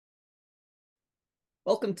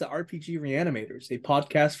Welcome to RPG Reanimators, a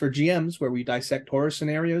podcast for GMs where we dissect horror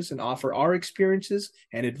scenarios and offer our experiences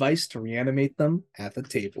and advice to reanimate them at the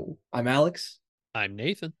table. I'm Alex. I'm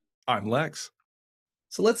Nathan. I'm Lex.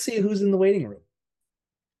 So let's see who's in the waiting room.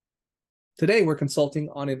 Today we're consulting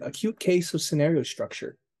on an acute case of scenario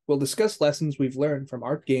structure. We'll discuss lessons we've learned from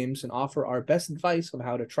art games and offer our best advice on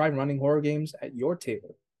how to try running horror games at your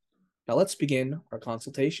table. Now let's begin our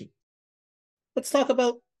consultation. Let's talk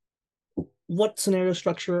about what scenario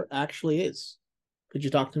structure actually is. Could you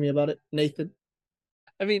talk to me about it, Nathan?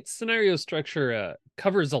 I mean, scenario structure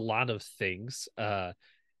covers a lot of things.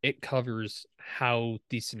 It covers how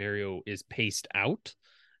the scenario is paced out,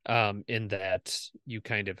 in that you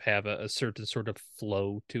kind of have a certain sort of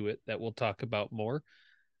flow to it that we'll talk about more.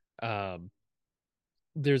 Um,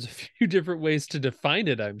 there's a few different ways to define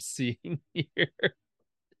it, I'm seeing here.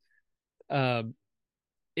 Um,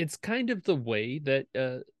 it's kind of the way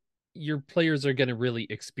that your players are going to really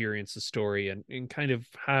experience the story and kind of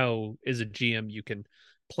how, as a GM, you can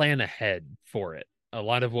plan ahead for it. A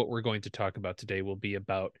lot of what we're going to talk about today will be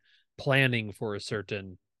about planning for a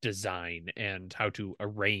certain design and how to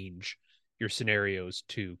arrange your scenarios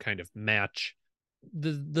to kind of match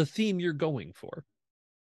the theme you're going for.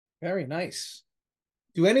 Very nice.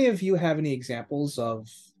 Do any of you have any examples of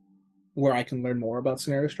where I can learn more about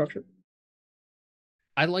scenario structure?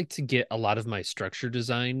 I like to get a lot of my structure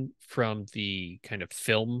design from the kind of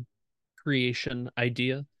film creation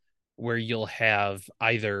idea where you'll have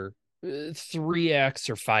either three acts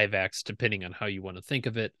or five acts, depending on how you want to think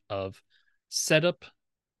of it, of setup,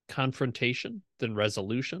 confrontation, then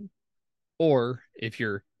resolution. Or if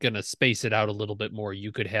you're going to space it out a little bit more,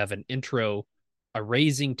 you could have an intro, a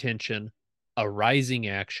raising tension, a rising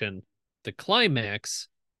action, the climax,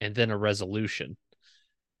 and then a resolution.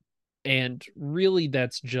 And really,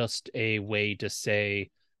 that's just a way to say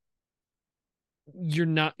you're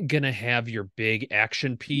not going to have your big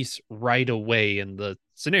action piece right away in the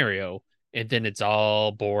scenario, and then it's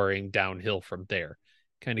all boring downhill from there.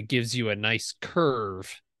 Kind of gives you a nice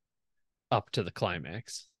curve up to the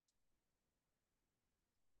climax.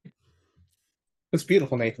 It's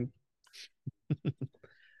beautiful, Nathan.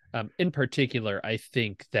 In particular, I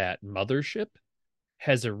think that Mothership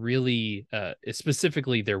has a really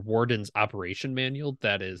specifically their Warden's operation manual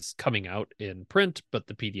that is coming out in print, but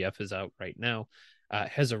the PDF is out right now.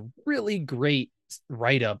 Has a really great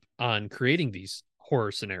write up on creating these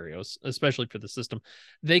horror scenarios, especially for the system.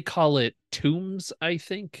 They call it tombs, I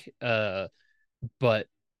think, but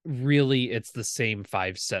really it's the same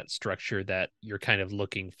five set structure that you're kind of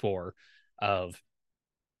looking for. Of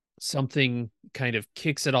something kind of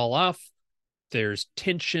kicks it all off. There's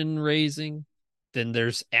tension raising, then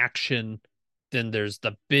there's action, then there's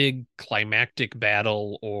the big climactic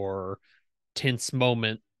battle or tense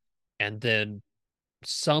moment, and then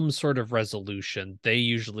some sort of resolution. They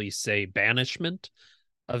usually say banishment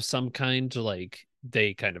of some kind, like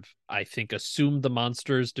they kind of, I think, assume the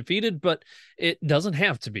monster is defeated, but it doesn't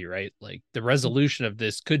have to be, right? Like the resolution of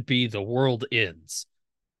this could be the world ends.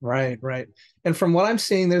 Right, right. And from what I'm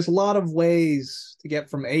seeing, there's a lot of ways to get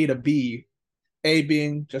from A to B. A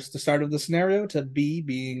being just the start of the scenario to B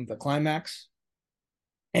being the climax.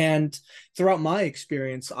 And throughout my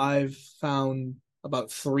experience, I've found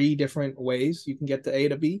about three different ways you can get to A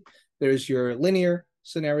to B. There's your linear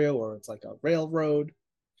scenario, or it's like a railroad.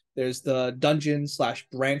 There's the dungeon slash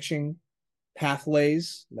branching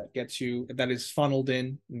pathways that is funneled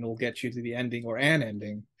in and will get you to the ending or an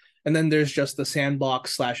ending. And then there's just the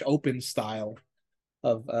sandbox slash open style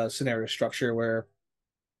of scenario structure where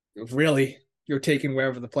really you're taking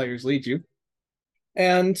wherever the players lead you.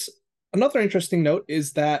 And another interesting note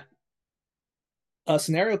is that a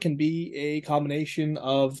scenario can be a combination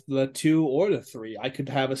of the two or the three. I could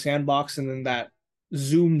have a sandbox and then that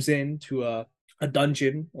zooms into a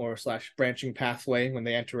dungeon or slash branching pathway when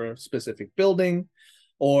they enter a specific building,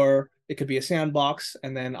 or it could be a sandbox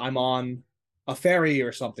and then I'm on a ferry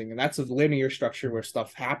or something, and that's a linear structure where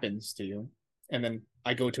stuff happens to you. And then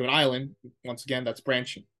I go to an island. Once again, that's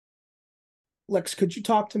branching. Lex, could you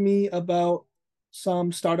talk to me about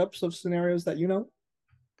some startups of scenarios that you know?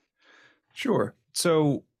 Sure.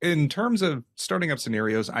 So, in terms of starting up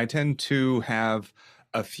scenarios, I tend to have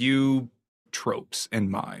a few tropes in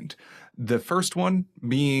mind. The first one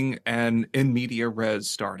being an in media res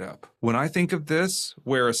startup. When I think of this,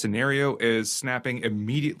 where a scenario is snapping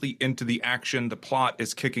immediately into the action, the plot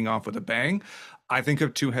is kicking off with a bang, I think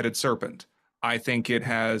of Two-Headed Serpent. I think it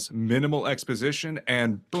has minimal exposition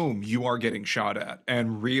and boom, you are getting shot at,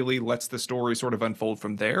 and really lets the story sort of unfold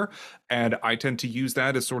from there. And I tend to use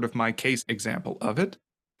that as sort of my case example of it.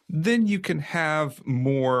 Then you can have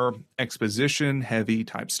more exposition heavy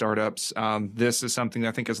type startups. This is something that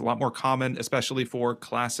I think is a lot more common, especially for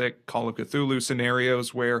classic Call of Cthulhu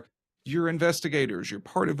scenarios where you're investigators, you're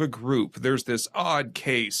part of a group, there's this odd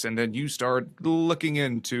case, and then you start looking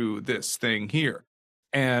into this thing here.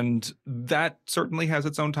 And that certainly has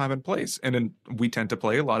its own time and place. We tend to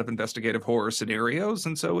play a lot of investigative horror scenarios,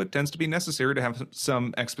 and so it tends to be necessary to have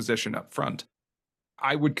some exposition up front.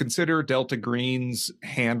 I would consider Delta Green's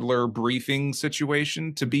handler briefing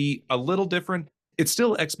situation to be a little different. It's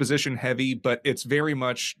still exposition heavy, but it's very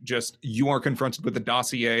much just you are confronted with a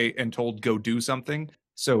dossier and told go do something.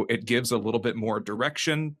 So it gives a little bit more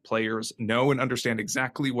direction. Players know and understand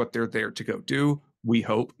exactly what they're there to go do. We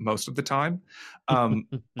hope most of the time.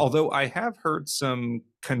 Although I have heard some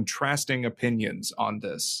contrasting opinions on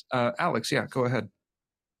this. Alex, yeah, go ahead.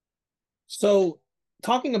 So,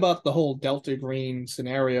 talking about the whole Delta Green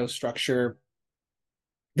scenario structure,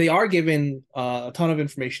 they are given a ton of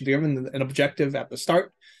information. They're given an objective at the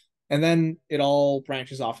start, and then it all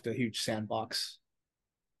branches off to a huge sandbox,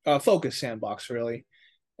 focus sandbox, really.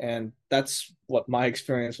 And that's what my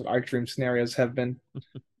experience with Arc Dream scenarios have been.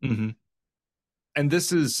 Mm-hmm. And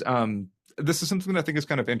this is something that I think is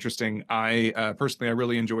kind of interesting. I personally, I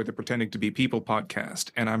really enjoy the Pretending to Be People podcast,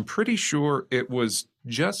 and I'm pretty sure it was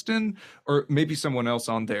Justin or maybe someone else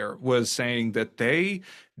on there was saying that they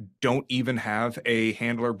don't even have a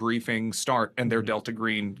handler briefing start in their Delta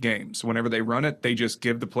Green games. Whenever they run it, they just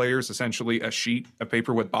give the players essentially a sheet of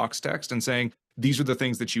paper with box text and saying, these are the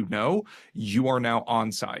things that you know. You are now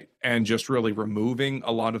on site, and just really removing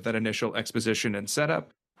a lot of that initial exposition and setup,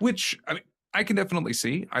 which I mean, I can definitely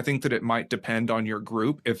see. I think that it might depend on your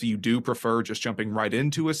group. If you do prefer just jumping right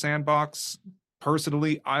into a sandbox,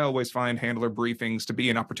 personally, I always find handler briefings to be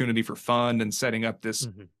an opportunity for fun and setting up this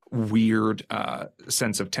weird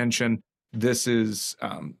sense of tension. This is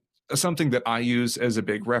something that I use as a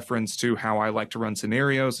big reference to how I like to run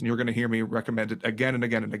scenarios, and you're going to hear me recommend it again and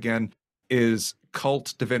again and again, is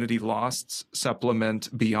Cult Divinity Lost's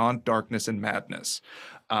supplement Beyond Darkness and Madness.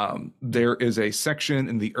 There is a section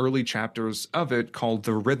in the early chapters of it called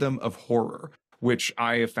The Rhythm of Horror, which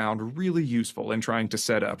I have found really useful in trying to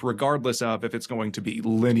set up, regardless of if it's going to be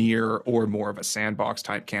linear or more of a sandbox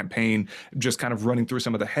type campaign, just kind of running through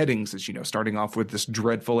some of the headings as, starting off with this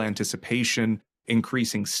dreadful anticipation,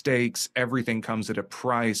 increasing stakes, everything comes at a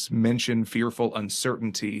price, mention fearful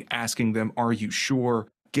uncertainty, asking them, are you sure?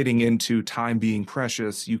 Getting into time being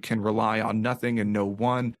precious, you can rely on nothing and no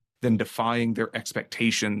one, then defying their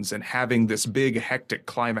expectations and having this big hectic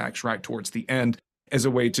climax right towards the end as a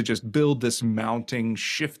way to just build this mounting,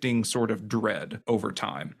 shifting sort of dread over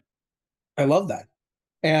time. I love that.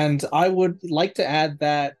 And I would like to add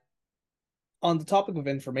that on the topic of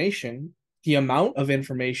information, the amount of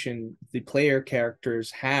information the player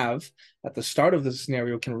characters have at the start of the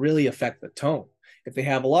scenario can really affect the tone. If they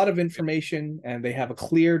have a lot of information and they have a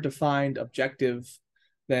clear, defined objective,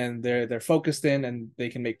 then they're focused in and they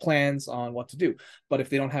can make plans on what to do. But if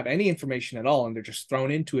they don't have any information at all and they're just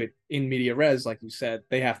thrown into it in media res, like you said,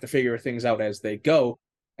 they have to figure things out as they go.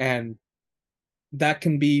 And that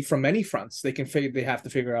can be from many fronts. They have to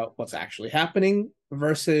figure out what's actually happening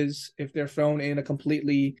versus if they're thrown in a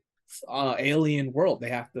completely alien world, they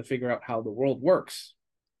have to figure out how the world works.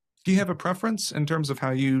 Do you have a preference in terms of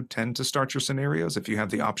how you tend to start your scenarios if you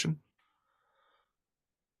have the option?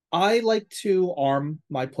 I like to arm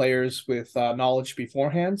my players with knowledge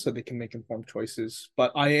beforehand so they can make informed choices.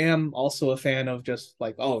 But I am also a fan of just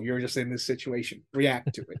like, oh, you're just in this situation,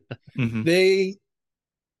 react to it. They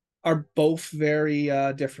are both very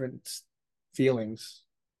different feelings.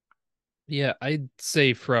 Yeah, I'd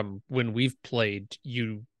say from when we've played,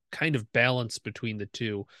 you kind of balance between the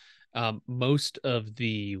two. Most of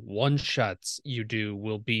the one shots you do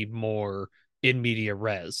will be more in media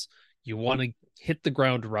res. You want to hit the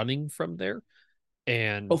ground running from there,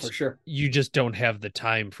 and for sure, you just don't have the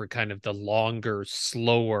time for kind of the longer,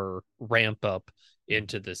 slower ramp up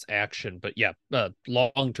into this action. But yeah,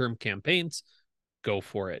 long-term campaigns, go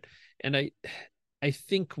for it. And I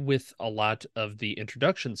think with a lot of the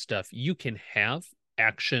introduction stuff, you can have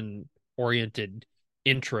action oriented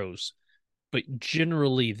intros, but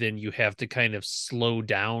generally then you have to kind of slow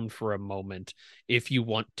down for a moment if you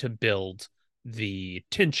want to build the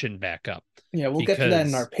tension back up. Yeah, we'll get to that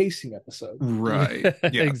in our pacing episode. Right.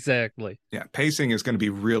 Yeah. Exactly. Yeah, pacing is going to be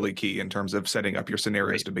really key in terms of setting up your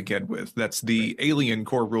scenarios to begin with. That's the Alien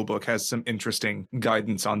core rulebook has some interesting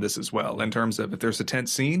guidance on this as well, in terms of if there's a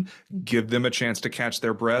tense scene, give them a chance to catch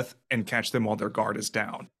their breath and catch them while their guard is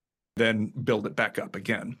down, then build it back up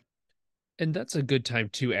again. And that's a good time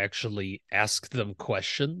to actually ask them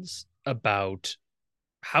questions about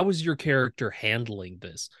how is your character handling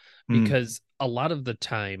this? Mm. Because a lot of the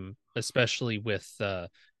time, especially with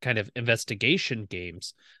kind of investigation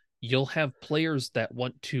games, you'll have players that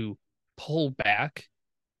want to pull back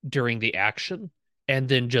during the action and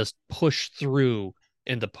then just push through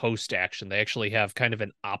in the post action. They actually have kind of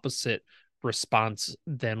an opposite response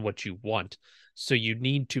than what you want. So you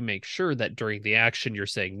need to make sure that during the action you're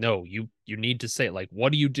saying no, you need to say like,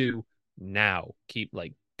 what do you do now? Keep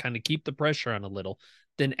like kind of keep the pressure on a little.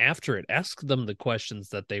 Then after it, ask them the questions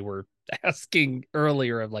that they were asking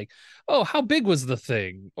earlier of like, oh, how big was the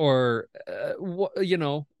thing? Or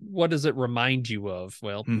what does it remind you of?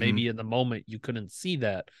 Well, Hmm. maybe in the moment you couldn't see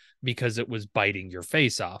that because it was biting your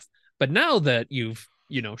face off. But now that you've,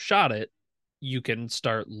 shot it, you can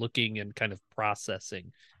start looking and kind of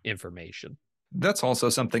processing information. That's also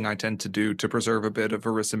something I tend to do to preserve a bit of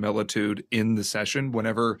verisimilitude in the session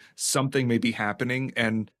whenever something may be happening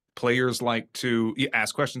and players like to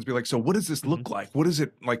ask questions, be like, so what does this Mhm. look like? What is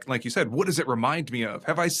it like you said, what does it remind me of?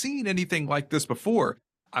 Have I seen anything like this before?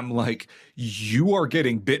 I'm like, you are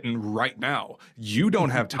getting bitten right now. You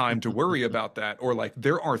don't have time to worry about that. Or like,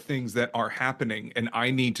 there are things that are happening and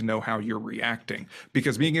I need to know how you're reacting.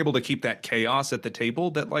 Because being able to keep that chaos at the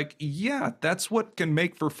table, that like, yeah, that's what can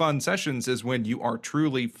make for fun sessions is when you are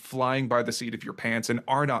truly flying by the seat of your pants and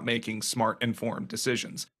are not making smart, informed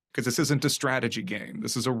decisions. Because this isn't a strategy game.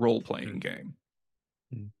 This is a role-playing game.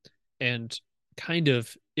 And kind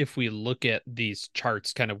of if we look at these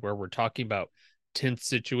charts, kind of where we're talking about tense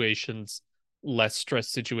situations, less stress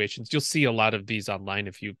situations, you'll see a lot of these online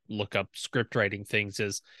if you look up script writing things.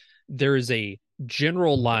 Is there is a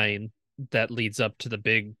general line that leads up to the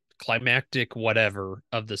big climactic whatever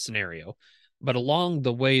of the scenario, but along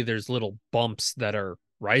the way there's little bumps that are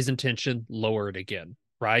rise in tension, lower it again,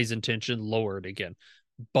 rise in tension, lower it again.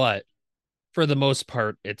 But for the most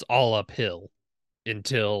part it's all uphill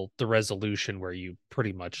until the resolution where you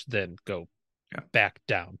pretty much then go Yeah. back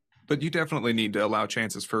down. But you definitely need to allow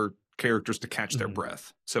chances for characters to catch their Mhm.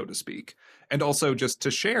 breath, so to speak, and also just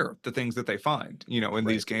to share the things that they find. In Right.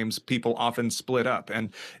 these games, people often split up,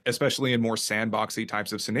 and especially in more sandboxy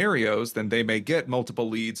types of scenarios, then they may get multiple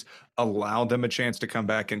leads. Allow them a chance to come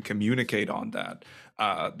back and communicate on that.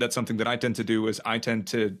 That's something that I tend to do. Is I tend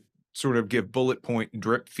to sort of give bullet point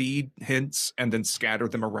drip feed hints and then scatter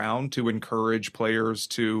them around to encourage players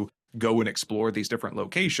to go and explore these different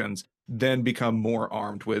locations, then become more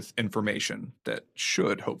armed with information that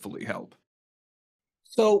should hopefully help.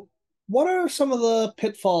 So, what are some of the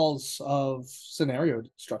pitfalls of scenario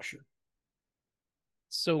structure?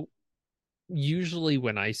 So usually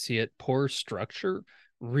when I see it, poor structure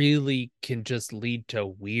really can just lead to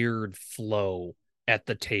weird flow at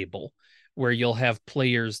the table where you'll have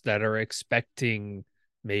players that are expecting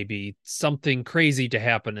maybe something crazy to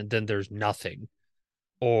happen and then there's nothing.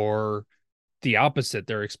 Or the opposite,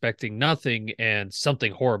 they're expecting nothing and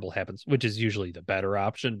something horrible happens, which is usually the better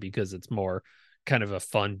option because it's more kind of a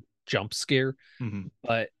fun jump scare. Mm-hmm.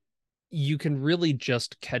 But you can really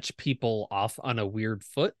just catch people off on a weird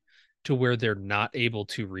foot to where they're not able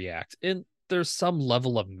to react. And there's some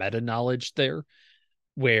level of meta knowledge there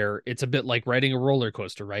where it's a bit like riding a roller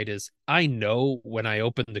coaster, right? Is I know when I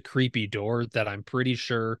open the creepy door that I'm pretty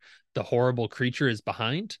sure the horrible creature is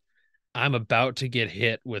behind. I'm about to get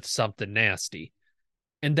hit with something nasty.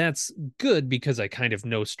 And that's good because I kind of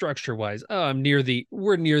know structure wise, oh,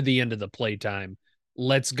 we're near the end of the playtime.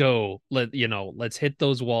 Let's go. Let's hit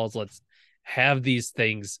those walls. Let's have these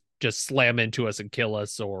things just slam into us and kill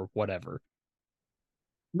us or whatever.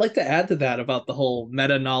 I'd like to add to that about the whole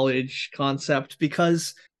meta knowledge concept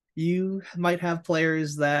because you might have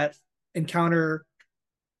players that encounter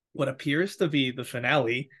what appears to be the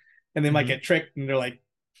finale and they might Mm-hmm. get tricked and they're like,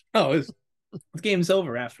 oh, the game's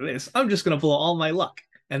over after this. I'm just going to blow all my luck.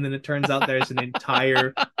 And then it turns out there's an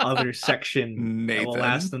entire other section that will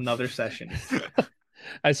last Nathan. another session.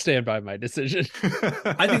 I stand by my decision.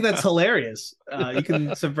 I think that's hilarious. You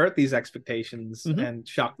can subvert these expectations Mm-hmm. and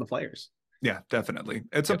shock the players. Yeah, definitely.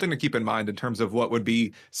 It's Yep. something to keep in mind in terms of what would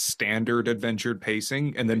be standard adventured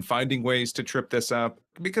pacing and then finding ways to trip this up,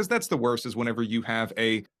 because that's the worst is whenever you have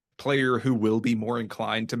a player who will be more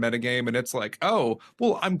inclined to metagame and it's like, oh,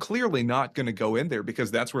 well, I'm clearly not going to go in there because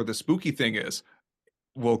that's where the spooky thing is.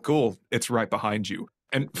 Well, cool. It's right behind you.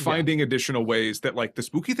 And Yeah. finding additional ways that like the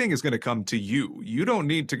spooky thing is going to come to you. You don't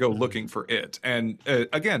need to go Mm-hmm. looking for it. And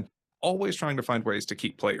again, always trying to find ways to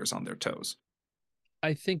keep players on their toes.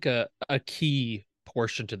 I think a key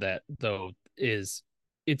portion to that though is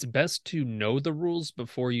it's best to know the rules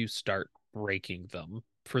before you start breaking them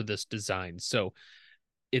for this design. So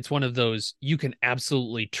it's one of those you can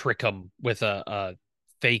absolutely trick them with a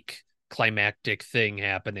fake climactic thing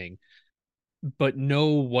happening, but know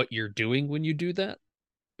what you're doing when you do that,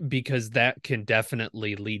 because that can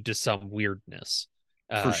definitely lead to some weirdness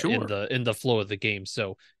For in sure. the flow of the game.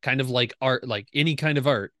 So kind of like art, like any kind of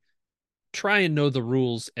art, try and know the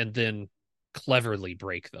rules and then cleverly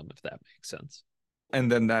break them, if that makes sense.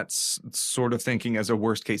 And then that's sort of thinking as a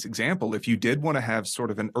worst case example. If you did want to have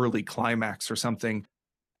sort of an early climax or something,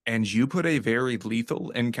 and you put a very lethal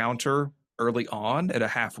encounter early on at a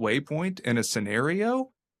halfway point in a scenario,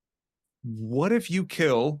 what if you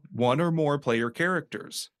kill one or more player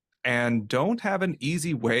characters and don't have an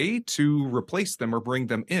easy way to replace them or bring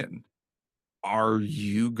them in? Are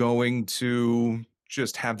you going to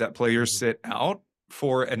just have that player Mhm. sit out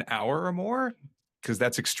for an hour or more? Because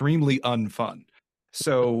that's extremely unfun.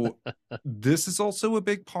 So this is also a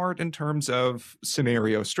big part in terms of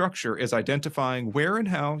scenario structure, is identifying where and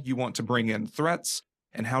how you want to bring in threats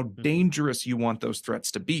and how Mhm. dangerous you want those threats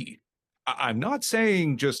to be. I'm not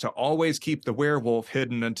saying just to always keep the werewolf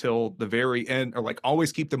hidden until the very end, or like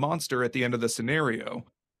always keep the monster at the end of the scenario,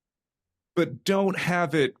 but don't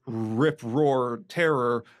have it rip roar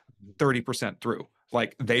terror 30% through.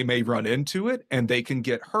 Like they may run into it and they can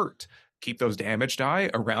get hurt. Keep those damage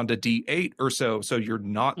die around a D8 or so, so you're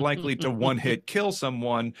not likely to one hit kill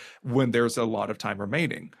someone when there's a lot of time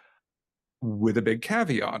remaining. With a big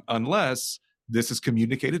caveat, unless this is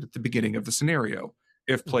communicated at the beginning of the scenario.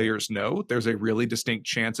 If Mhm. players know there's a really distinct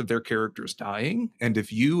chance of their characters dying, and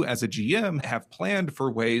if you as a GM have planned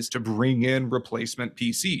for ways to bring in replacement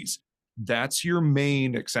PCs, that's your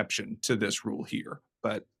main exception to this rule here.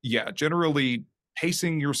 But yeah, generally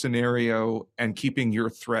pacing your scenario and keeping your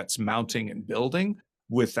threats mounting and building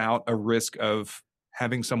without a risk of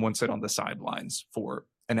having someone sit on the sidelines for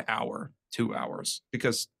an hour, 2 hours,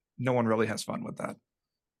 because no one really has fun with that.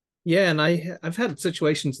 Yeah, and I've had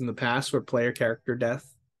situations in the past where player character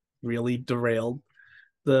death really derailed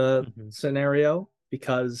the Mhm. scenario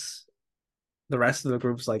because the rest of the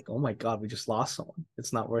group's like, "Oh my God, we just lost someone.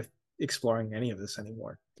 It's not worth exploring any of this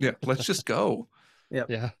anymore." Yeah, let's just go.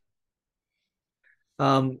 Yep. Yeah.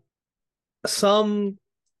 Um, some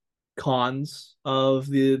cons of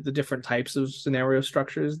the different types of scenario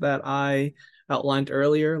structures that I outlined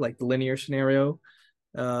earlier, like the linear scenario,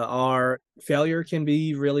 are failure can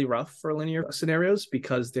be really rough for linear scenarios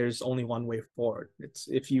because there's only one way forward. It's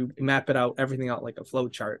if you map it out, everything out like a flow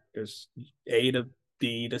chart, there's A to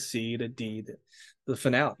B to C to D to the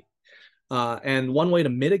finale. And one way to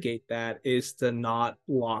mitigate that is to not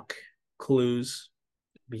lock clues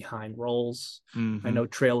behind roles. I Mm-hmm. know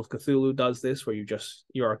Trail of Cthulhu does this, where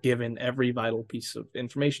you are given every vital piece of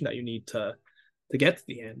information that you need to get to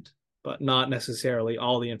the end, but not necessarily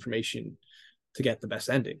all the information to get the best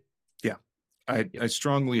ending. Yeah, I, Yep. I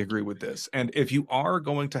strongly agree with this. And if you are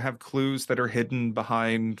going to have clues that are hidden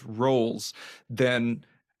behind roles, then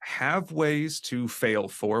have ways to fail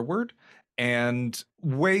forward and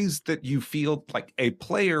ways that you feel like a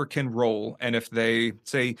player can roll. And if they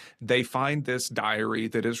say they find this diary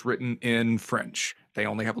that is written in French, they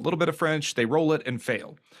only have a little bit of French, they roll it and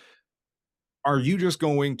fail. Are you just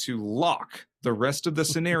going to lock the rest of the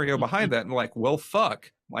scenario behind that and like, well,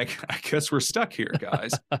 fuck, like, I guess we're stuck here,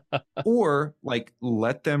 guys? Or like,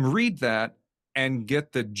 let them read that and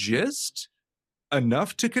get the gist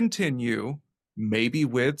enough to continue, maybe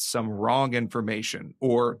with some wrong information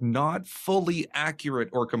or not fully accurate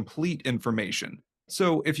or complete information.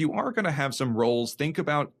 So if you are going to have some roles, think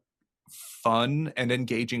about fun and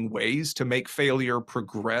engaging ways to make failure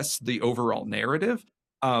progress the overall narrative.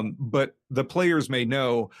 But the players may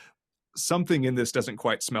know something in this doesn't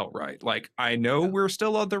quite smell right. Like, I know Yeah. we're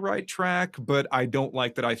still on the right track, but I don't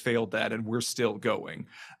like that I failed that and we're still going.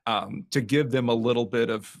 To give them a little bit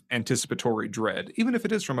of anticipatory dread, even if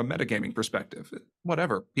it is from a metagaming perspective.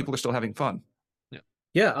 Whatever. People are still having fun. Yeah.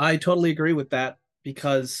 Yeah, I totally agree with that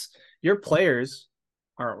because your players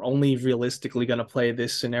are only realistically going to play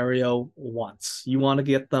this scenario once. You want to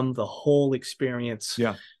get them the whole experience,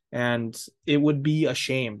 Yeah. and it would be a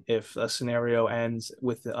shame if a scenario ends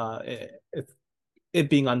with it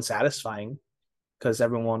being unsatisfying because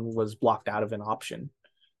everyone was blocked out of an option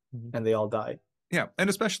Mhm. and they all died. Yeah, and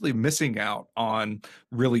especially missing out on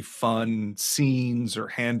really fun scenes or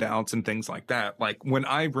handouts and things like that. Like when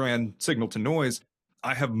I ran Signal to Noise,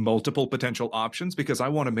 I have multiple potential options because I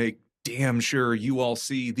want to make damn sure you all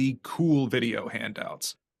see the cool video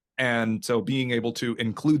handouts. And so being able to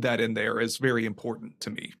include that in there is very important to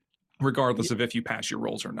me, regardless of if you pass your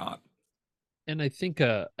roles or not. And I think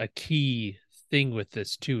a key thing with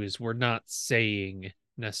this too is we're not saying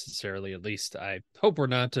necessarily, at least I hope we're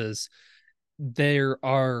not, is there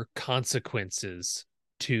are consequences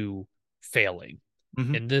to failing.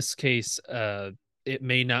 Mhm. In this case, it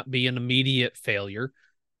may not be an immediate failure.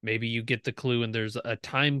 Maybe you get the clue and there's a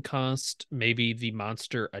time cost. Maybe the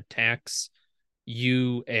monster attacks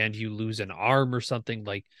you and you lose an arm or something.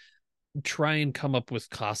 Like, try and come up with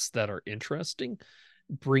costs that are interesting,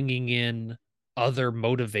 bringing in other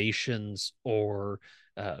motivations or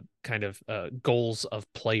kind of goals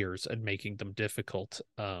of players and making them difficult.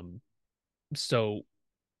 So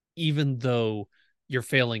even though you're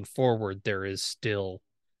failing forward, there is still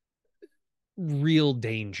real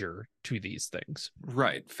danger to these things.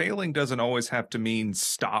 Right. Failing doesn't always have to mean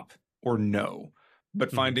stop or no,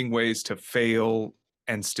 but Mhm. finding ways to fail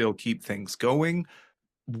and still keep things going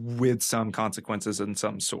with some consequences in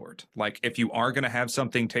some sort. Like if you are going to have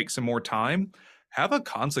something take some more time, have a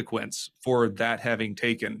consequence for that having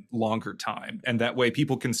taken longer time. And that way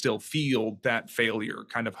people can still feel that failure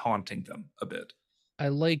kind of haunting them a bit. I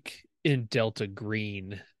like in Delta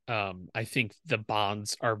Green, I think the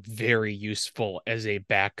bonds are very useful as a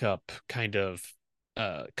backup kind of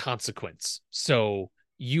consequence. So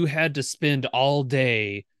you had to spend all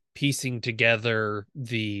day piecing together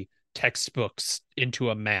the textbooks into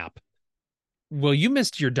a map. Well, you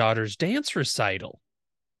missed your daughter's dance recital.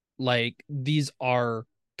 Like, these are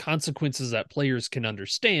consequences that players can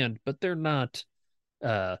understand, but they're not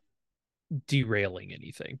uh derailing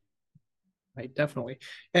anything. Right, definitely.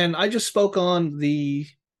 And I just spoke on the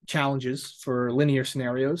challenges for linear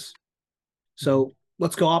scenarios. Mhm. So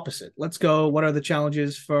let's go opposite. Let's go, what are the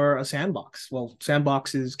challenges for a sandbox? Well,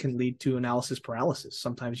 sandboxes can lead to analysis paralysis.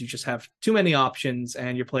 Sometimes you just have too many options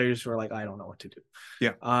and your players are like, I don't know what to do.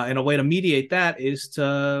 Yeah. And a way to mediate that is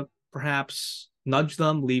to perhaps nudge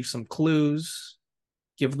them, leave some clues,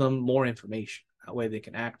 give them more information. That way they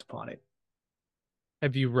can act upon it.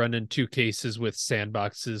 Have you run into cases with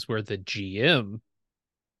sandboxes where the GM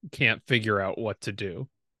can't figure out what to do?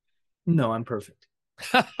 No, I'm perfect.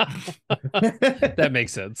 That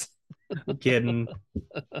makes sense. I'm kidding.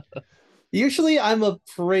 Usually I'm a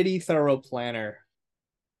pretty thorough planner.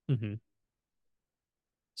 Mhm.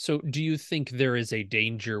 So, do you think there is a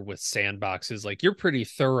danger with sandboxes? Like, you're pretty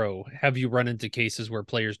thorough. Have you run into cases where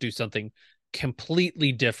players do something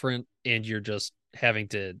completely different and you're just having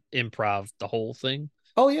to improv the whole thing?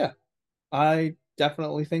 Oh yeah, I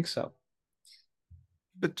definitely think so.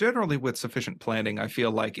 But generally, with sufficient planning, I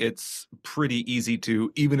feel like it's pretty easy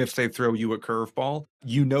to, even if they throw you a curveball,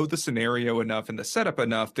 you know the scenario enough and the setup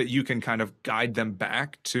enough that you can kind of guide them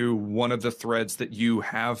back to one of the threads that you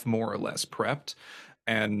have more or less prepped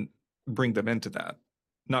and bring them into that.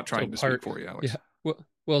 Not So trying to speak part, for you, yeah.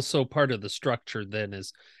 Alex. So part of the structure then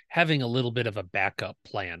is having a little bit of a backup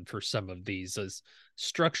plan for some of these, as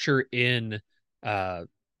structure in uh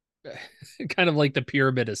kind of like the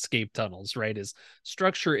pyramid escape tunnels, right? Is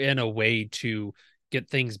structure in a way to get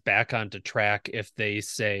things back onto track if they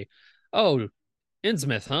say, "Oh,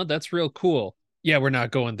 Innsmouth, huh? That's real cool." Yeah, we're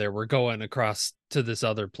not going there. We're going across to this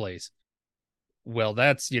other place. Well,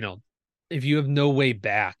 if you have no way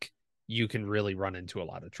back, you can really run into a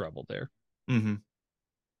lot of trouble there. Hmm.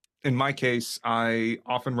 In my case, I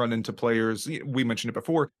often run into players, we mentioned it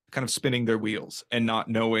before, kind of spinning their wheels and not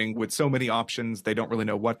knowing with so many options, they don't really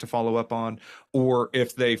know what to follow up on. Or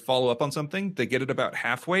if they follow up on something, they get it about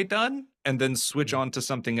halfway done and then switch on to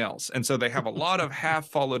something else. And so they have a lot of half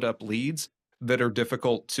followed up leads that are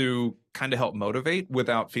difficult to kind of help motivate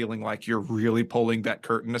without feeling like you're really pulling that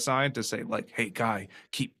curtain aside to say like, hey guy,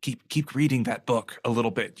 keep reading that book a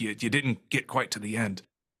little bit. You didn't get quite to the end.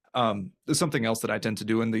 Something else that I tend to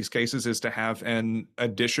do in these cases is to have an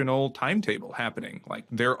additional timetable happening. Like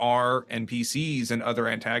there are NPCs and other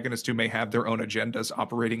antagonists who may have their own agendas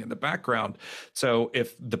operating in the background. So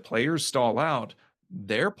if the players stall out,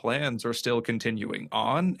 their plans are still continuing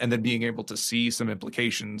on, and then being able to see some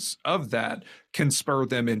implications of that can spur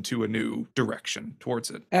them into a new direction towards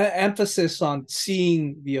it. Emphasis on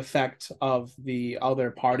seeing the effect of the other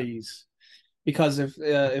parties, because if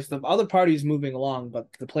the other party is moving along but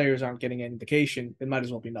the players aren't getting any indication, it might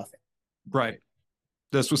as well be nothing. Right.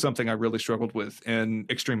 This was something I really struggled with in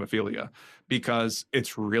Extremophilia because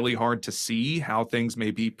it's really hard to see how things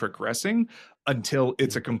may be progressing until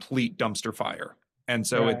it's a complete dumpster fire. And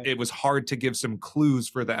so it, Right. it was hard to give some clues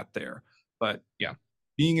for that there. But yeah,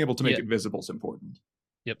 being able to make Yeah. it visible is important.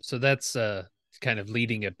 Yep. So that's kind of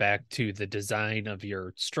leading it back to the design of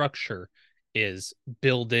your structure is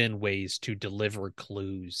build in ways to deliver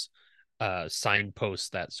clues, signposts,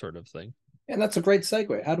 that sort of thing. And that's a great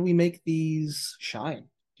segue. How do we make these shine?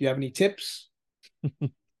 Do you have any tips?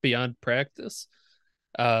 Beyond practice,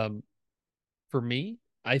 um, for me,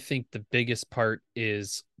 I think the biggest part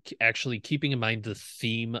is actually keeping in mind the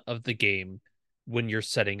theme of the game when you're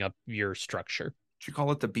setting up your structure. you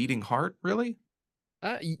call it the beating heart, really?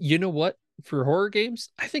 You know what? For horror games,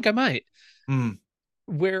 I think I might. Mm,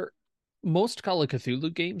 Where most Call of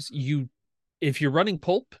Cthulhu games, if you're running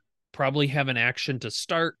pulp, probably have an action to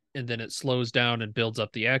start and then it slows down and builds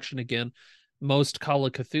up the action again. Most Call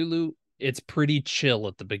of Cthulhu, it's pretty chill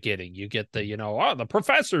at the beginning. You get the, oh, the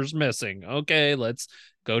professor's missing. Okay, let's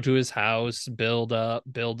go to his house, build up,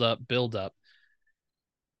 build up, build up.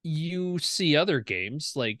 You see other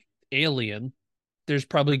games like Alien, there's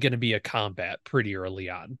probably going to be a combat pretty early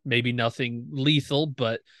on. Maybe nothing lethal,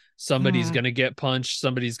 but somebody's hmm. going to get punched,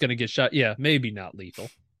 somebody's going to get shot. Yeah, maybe not lethal.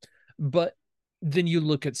 But then you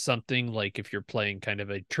look at something like if you're playing kind of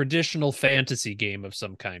a traditional fantasy game of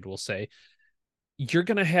some kind, we'll say, you're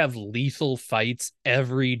going to have lethal fights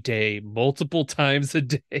every day, multiple times a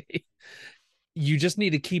day. You just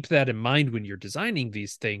need to keep that in mind when you're designing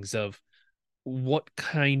these things of what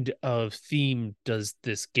kind of theme does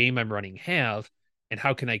this game I'm running have, and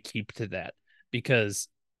how can I keep to that? Because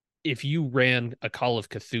if you ran a Call of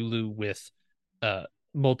Cthulhu with uh,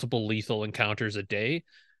 multiple lethal encounters a day,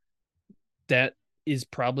 that is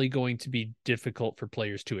probably going to be difficult for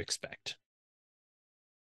players to expect.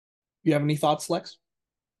 You have any thoughts, Lex?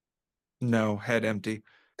 No, head empty.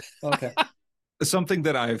 Okay. Something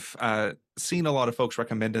that I've seen a lot of folks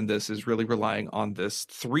recommend in this is really relying on this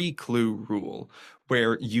 3 clue rule,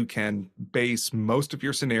 where you can base most of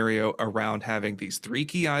your scenario around having these 3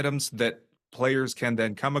 key items that players can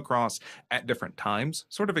then come across at different times.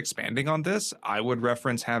 Sort of expanding on this, I would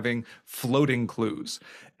reference having floating clues.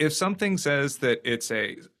 If something says that it's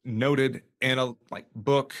a noted in a like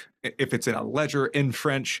book, if it's in a ledger in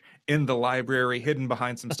French in the library, hidden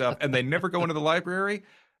behind some stuff, and they never go into the library,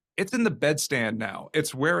 it's in the bedstand now.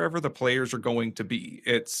 It's wherever the players are going to be.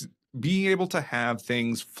 It's being able to have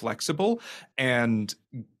things flexible and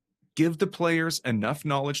give the players enough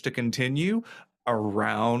knowledge to continue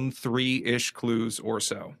around 3-ish clues or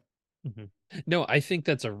so. Mm-hmm. No, I think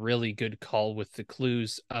that's a really good call with the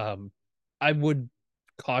clues. I would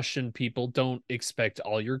caution people, don't expect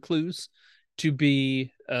all your clues to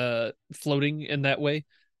be floating in that way.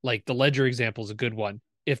 Like the ledger example is a good one.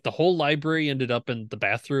 If the whole library ended up in the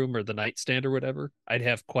bathroom or the nightstand or whatever, I'd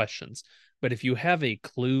have questions. But if you have a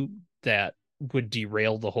clue that would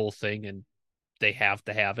derail the whole thing and they have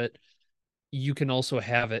to have it, you can also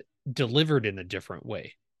have it delivered in a different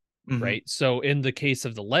way, Mm-hmm. right? So in the case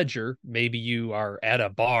of the ledger, maybe you are at a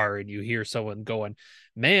bar and you hear someone going,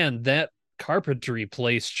 "Man, that carpentry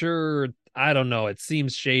place sure, I don't know, it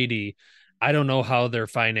seems shady. I don't know how their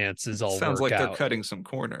finances all Sounds work like they're out." cutting some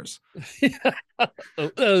corners.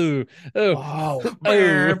 oh, oh, oh, Wow. oh.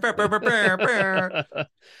 Brr, brr, brr, brr, brr.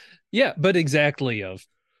 Yeah, but exactly of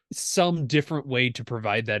some different way to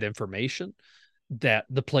provide that information that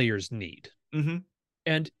the players need. Mhm.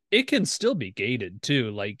 And it can still be gated too.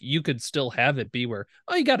 Like you could still have it be where,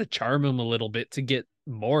 oh, you got to charm them a little bit to get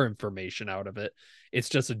more information out of it. It's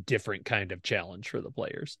just a different kind of challenge for the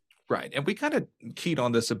players. Right. And we kind of keyed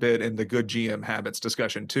on this a bit in the good GM habits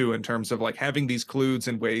discussion too, in terms of like having these clues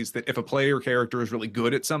in ways that if a player character is really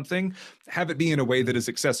good at something, have it be in a way that is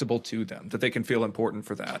accessible to them, that they can feel important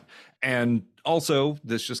for that. And also,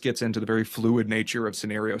 this just gets into the very fluid nature of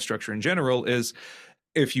scenario structure in general, is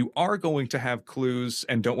if you are going to have clues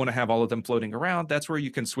and don't want to have all of them floating around, that's where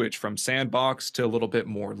you can switch from sandbox to a little bit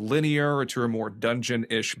more linear or to a more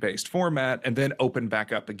dungeon-ish based format and then open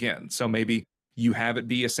back up again. So maybe you have it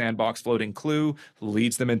be a sandbox floating clue,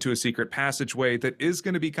 leads them into a secret passageway that is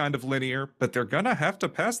going to be kind of linear, but they're going to have to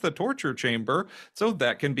pass the torture chamber. So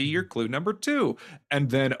that can be your clue number 2, and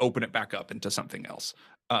then open it back up into something else.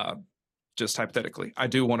 Just hypothetically, I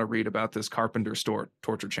do want to read about this carpenter store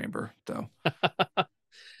torture chamber, though.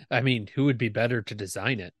 I mean, who would be better to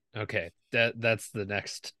design it? Okay, that's the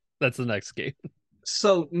next game.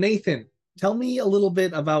 So, Nathan, tell me a little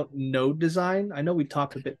bit about node design. I know we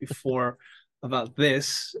talked a bit before about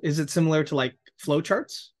this. Is it similar to like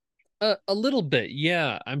flowcharts? A little bit,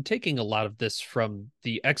 yeah. I'm taking a lot of this from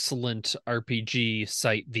the excellent RPG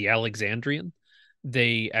site, The Alexandrian.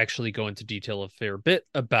 They actually go into detail a fair bit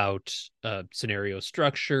about scenario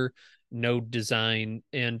structure, node design,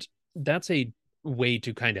 and that's a way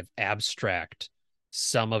to kind of abstract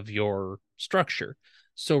some of your structure.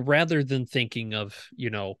 So rather than thinking of,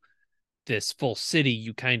 this full city,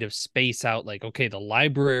 you kind of space out like, okay, the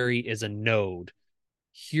library is a node.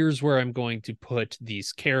 Here's where I'm going to put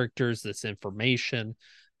these characters, this information.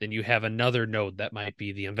 Then you have another node that might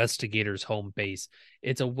be the investigator's home base.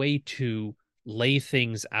 It's a way to lay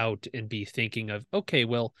things out and be thinking of, okay,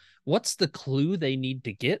 well, what's the clue they need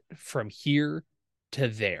to get from here to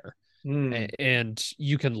there? And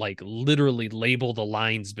you can like literally label the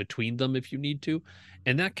lines between them if you need to,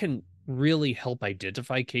 and that can really help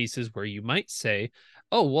identify cases where you might say,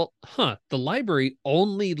 oh well, the library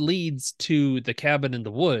only leads to the cabin in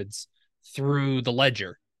the woods through the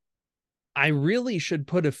ledger. I really should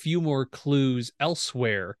put a few more clues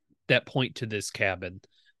elsewhere that point to this cabin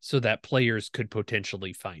so that players could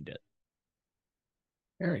potentially find it.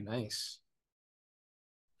 Very nice.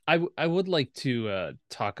 I would like to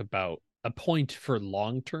talk about a point for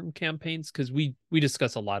long-term campaigns, because we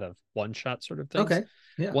discuss a lot of one-shot sort of things. Okay.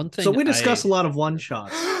 Yeah. One So thing we discuss a lot of one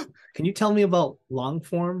shots. Can you tell me about long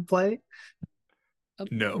form play?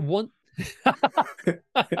 No. one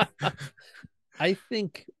I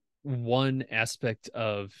think one aspect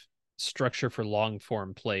of structure for long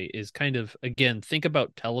form play is kind of, again, think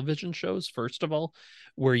about television shows, first of all,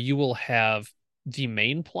 where you will have the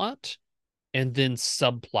main plot and then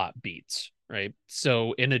subplot beats, right?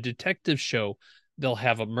 So in a detective show, they'll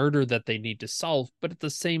have a murder that they need to solve, but at the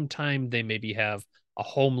same time, they maybe have a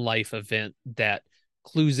home life event that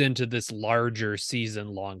clues into this larger season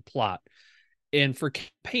long plot. And for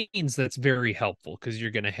campaigns, that's very helpful because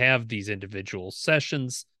you're going to have these individual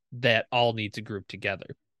sessions that all need to group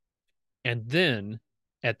together. And then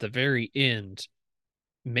at the very end,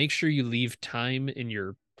 make sure you leave time in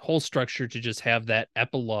your whole structure to just have that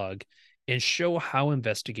epilogue and show how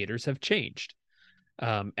investigators have changed.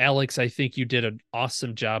 Alex, I think you did an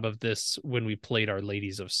awesome job of this when we played our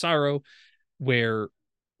Ladies of Sorrow, where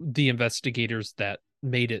the investigators that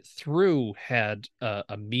made it through had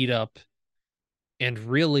a meetup and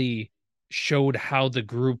really showed how the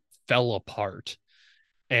group fell apart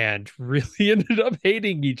and really ended up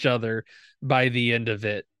hating each other by the end of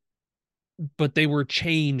it. But they were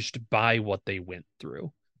changed by what they went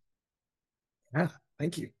through. Yeah,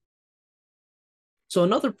 thank you. So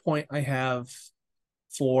another point I have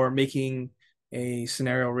for making a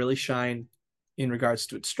scenario really shine in regards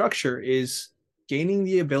to its structure is gaining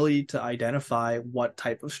the ability to identify what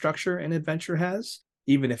type of structure an adventure has,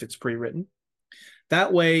 even if it's pre-written.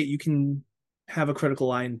 That way you can have a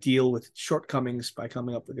critical eye and deal with shortcomings by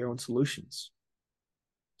coming up with your own solutions.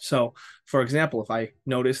 So, for example, if I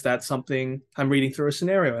notice that something, I'm reading through a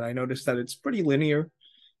scenario and I notice that it's pretty linear,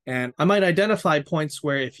 and I might identify points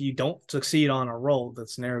where if you don't succeed on a roll, the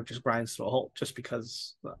scenario just grinds to a halt just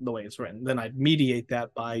because the way it's written. Then I'd mediate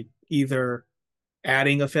that by either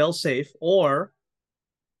adding a fail safe or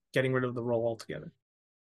getting rid of the roll altogether.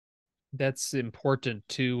 That's important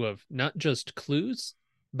too, of not just clues,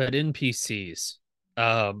 but NPCs.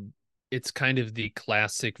 It's kind of the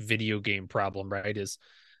classic video game problem, right? Is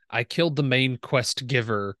I killed the main quest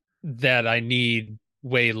giver that I need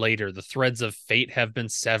way later. The threads of fate have been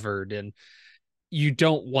severed, and you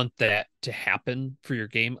don't want that to happen for your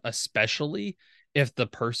game, especially if the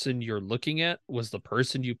person you're looking at was the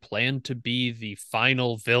person you planned to be the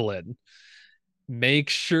final villain. Make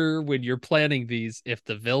sure when you're planning these, if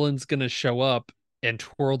the villain's going to show up and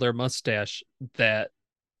twirl their mustache, that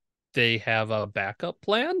they have a backup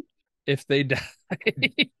plan if they die.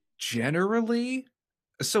 Generally,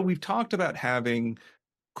 so we've talked about having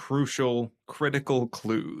crucial, critical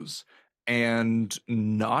clues and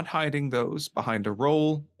not hiding those behind a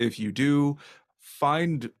roll. If you do,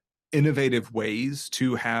 find innovative ways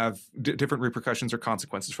to have different repercussions or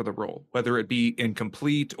consequences for the roll, whether it be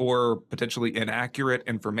incomplete or potentially inaccurate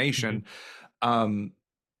information.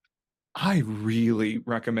 I really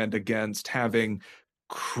recommend against having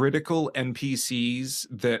critical NPCs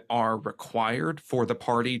that are required for the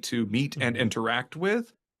party to meet and interact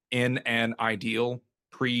with in an ideal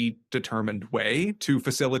predetermined way to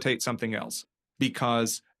facilitate something else.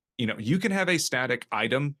 Because, you can have a static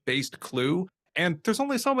item based clue, and there's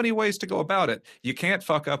only so many ways to go about it. You can't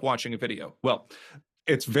fuck up watching a video. Well,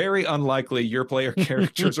 it's very unlikely your player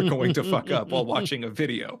characters are going to fuck up while watching a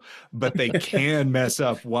video, but they can mess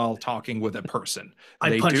up while talking with a person.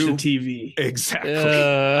 I punched the TV. Exactly.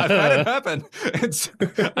 I've had it happen.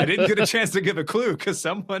 I didn't get a chance to give a clue because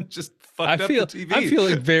someone just fucked up the TV. I'm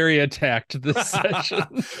feeling very attacked this session.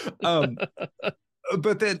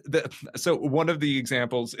 But then, so one of the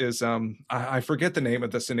examples is, I forget the name of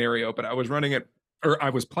the scenario, but I was running it, or I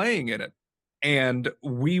was playing in it. And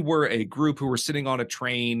we were a group who were sitting on a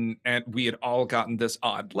train, and we had all gotten this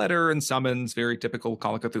odd letter and summons, very typical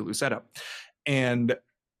Call of Cthulhu setup. And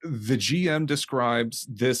the GM describes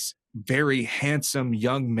this very handsome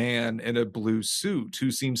young man in a blue suit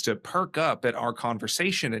who seems to perk up at our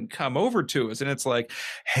conversation and come over to us. And it's like,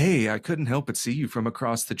 hey, I couldn't help but see you from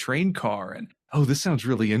across the train car. And oh, this sounds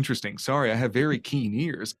really interesting. Sorry, I have very keen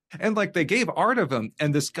ears. And like they gave art of him,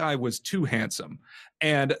 and this guy was too handsome.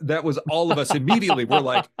 And that was all of us immediately. We're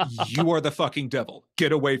like, you are the fucking devil.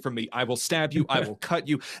 Get away from me. I will stab you. I will cut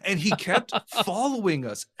you. And he kept following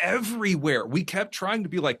us everywhere. We kept trying to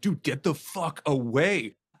be like, dude, get the fuck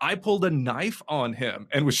away. I pulled a knife on him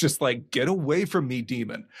and was just like, get away from me,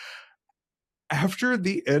 demon. After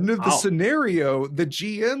the end of the scenario, the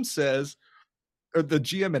GM says, or the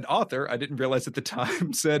GM and author, I didn't realize at the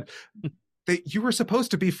time, said that you were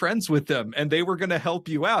supposed to be friends with them and they were going to help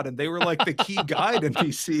you out. And they were like the key guide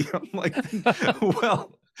NPC. I'm like,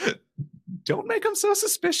 well, don't make them so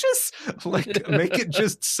suspicious. Like, make it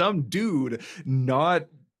just some dude, not,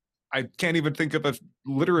 I can't even think of a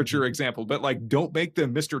literature example, but like, don't make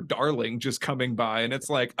them Mr. Darling just coming by. And it's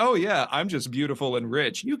like, oh yeah, I'm just beautiful and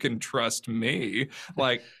rich. You can trust me.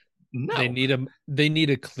 Like, no. They need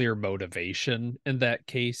a clear motivation in that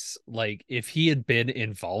case. Like if he had been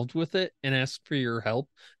involved with it and asked for your help,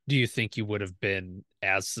 do you think you would have been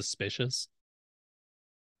as suspicious?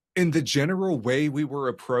 In the general way we were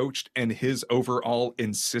approached and his overall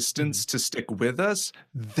insistence to stick with us,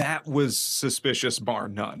 that was suspicious bar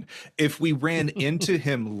none. If we ran into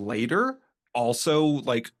him later, also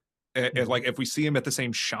like if we see him at the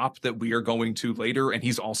same shop that we are going to later and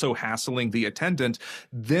he's also hassling the attendant,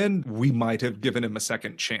 then we might have given him a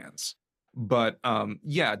second chance. But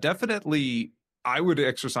yeah, definitely I would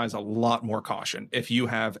exercise a lot more caution if you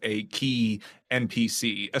have a key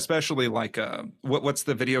NPC, especially like what's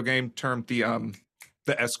the video game term? The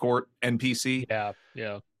escort NPC.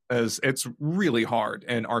 Yeah. As it's really hard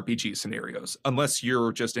in RPG scenarios, unless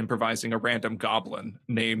you're just improvising a random goblin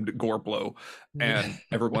named Gorblow and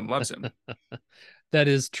everyone loves him. That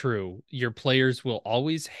is true. Your players will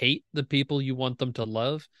always hate the people you want them to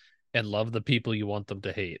love and love the people you want them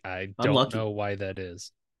to hate. I don't know why that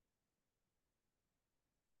is.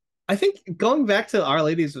 I think going back to Our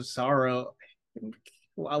Ladies of Sorrow,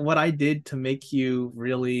 what I did to make you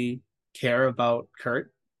really care about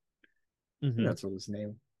Kurt, that's what his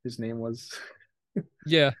name was.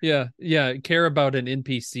 Yeah. Care about an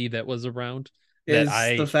NPC that was around that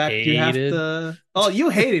Is the fact hated. You have to. Oh, you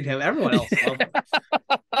hated him. Everyone else loved him.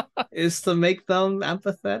 Is to make them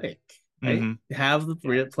empathetic, right? Have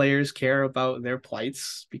the players care about their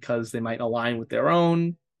plights because they might align with their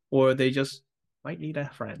own, or they just might need a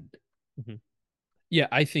friend. Yeah,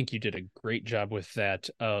 I think you did a great job with that.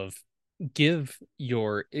 Of giving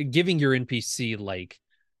your NPC like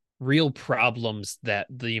real problems that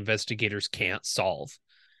the investigators can't solve.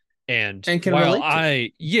 And can while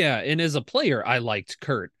relate to. And as a player, I liked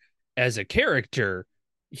Kurt. As a character,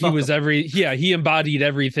 he was he embodied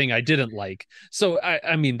everything I didn't like. So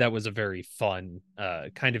I mean, that was a very fun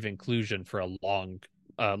kind of inclusion for a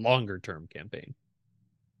longer term campaign.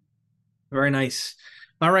 Very nice.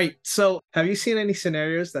 All right. So have you seen any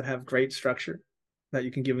scenarios that have great structure that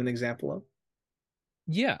you can give an example of?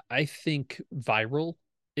 Yeah, I think Viral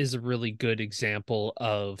is a really good example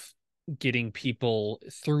of getting people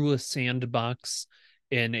through a sandbox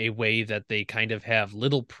in a way that they kind of have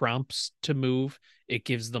little prompts to move. It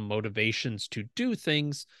gives them motivations to do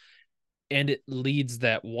things, and it leads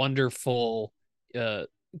that wonderful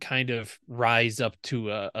kind of rise up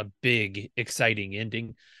to a big, exciting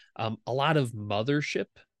ending. A lot of Mothership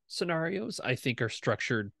scenarios, I think, are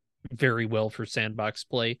structured very well for sandbox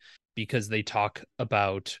play because they talk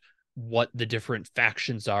about what the different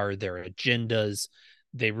factions are, their agendas.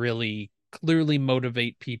 They really clearly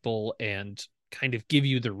motivate people and kind of give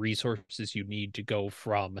you the resources you need to go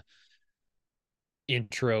from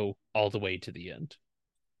intro all the way to the end.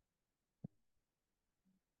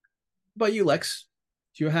 But you, Lex,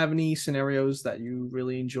 do you have any scenarios that you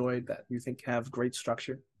really enjoyed that you think have great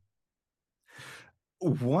structure?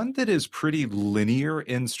 One that is pretty linear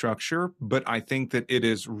in structure, but I think that it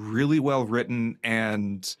is really well written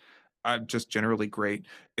and just generally great,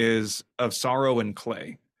 is Of Sorrow and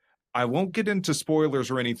Clay. I won't get into spoilers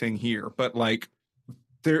or anything here, but like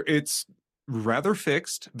it's rather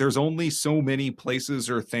fixed. There's only so many places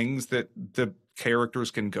or things that the characters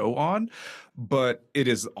can go on, but it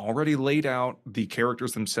is already laid out. The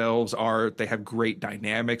characters themselves they have great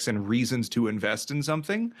dynamics and reasons to invest in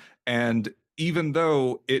something. And even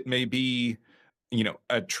though it may be,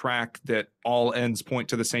 a track that all ends point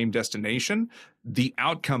to the same destination, the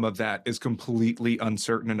outcome of that is completely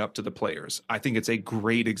uncertain and up to the players. I think it's a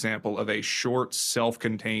great example of a short,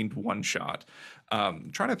 self-contained one-shot.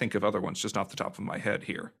 Trying to think of other ones just off the top of my head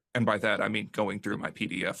here. And by that, I mean going through my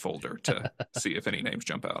PDF folder to see if any names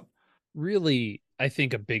jump out. Really, I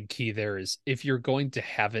think a big key there is if you're going to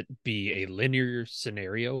have it be a linear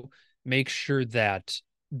scenario, make sure that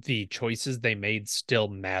the choices they made still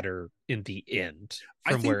matter in the end.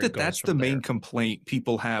 I think that that's the main complaint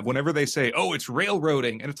people have whenever they say, oh, it's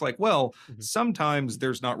railroading. And it's like, well, sometimes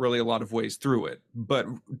there's not really a lot of ways through it. But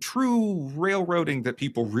true railroading that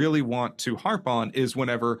people really want to harp on is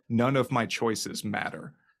whenever none of my choices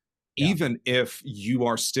matter. Yeah. Even if you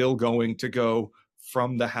are still going to go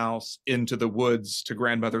from the house into the woods to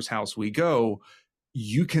grandmother's house we go,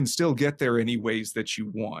 you can still get there any ways that you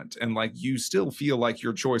want. And like, you still feel like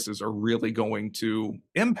your choices are really going to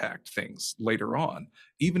impact things later on,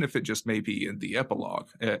 even if it just may be in the epilogue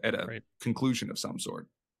at a conclusion of some sort.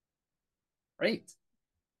 Right.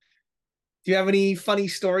 Do you have any funny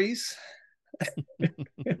stories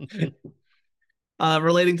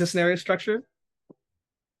relating to scenario structure?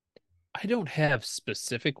 I don't have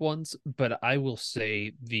specific ones, but I will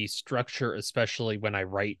say the structure, especially when I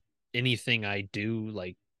write anything I do,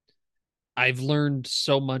 like I've learned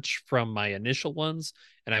so much from my initial ones,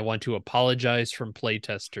 and I want to apologize from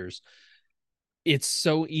playtesters. It's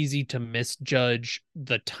so easy to misjudge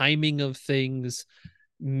the timing of things,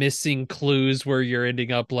 missing clues where you're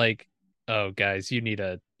ending up like, oh guys, you need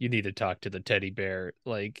to talk to the teddy bear.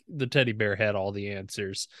 Like the teddy bear had all the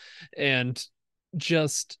answers. And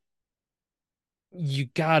just you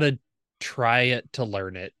gotta try it to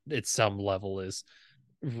learn it at some level. Is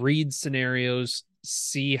read scenarios,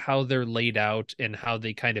 see how they're laid out and how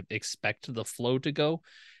they kind of expect the flow to go,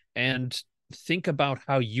 and think about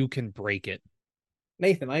how you can break it.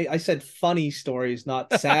 Nathan, I said funny stories,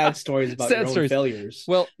 not sad stories about your own failures.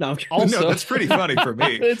 Well, no, that's pretty funny for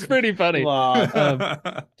me. It's pretty funny.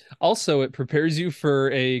 Also, it prepares you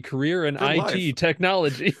for a career in IT life.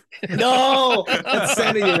 Technology. No, that's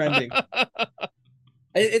sanity ending.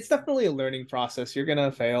 It's definitely a learning process. You're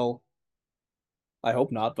gonna fail. I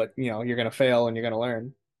hope not, but you're going to fail and you're going to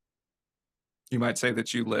learn. You might say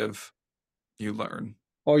that you live, you learn.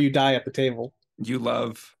 Or you die at the table. You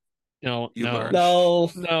love, you learn.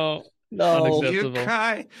 No. You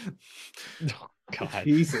cry. Oh, God.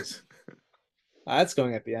 Jesus. That's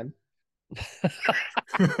going at the end.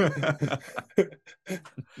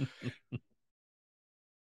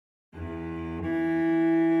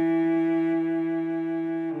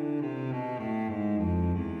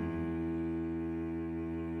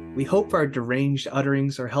 We hope our deranged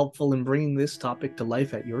utterings are helpful in bringing this topic to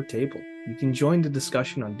life at your table. You can join the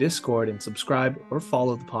discussion on Discord and subscribe or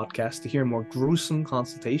follow the podcast to hear more gruesome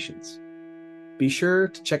consultations. Be sure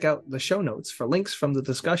to check out the show notes for links from the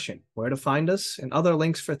discussion, where to find us, and other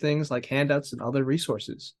links for things like handouts and other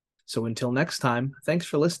resources. So until next time, thanks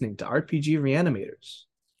for listening to RPG Reanimators,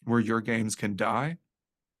 where your games can die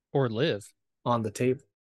or live on the table.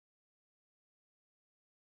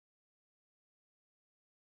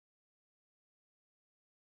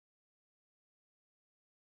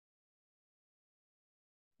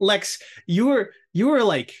 Lex, you were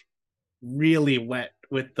like really wet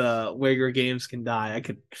with the where your games can die. I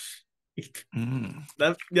could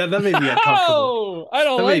that made me uncomfortable. I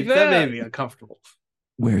don't like that. That made me uncomfortable.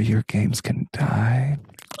 Where your games can die.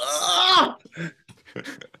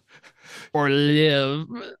 Or live.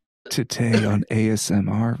 Today on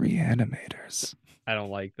ASMR Reanimators. I don't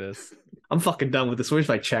like this. I'm fucking done with this. Where's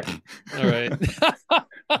my check? All right.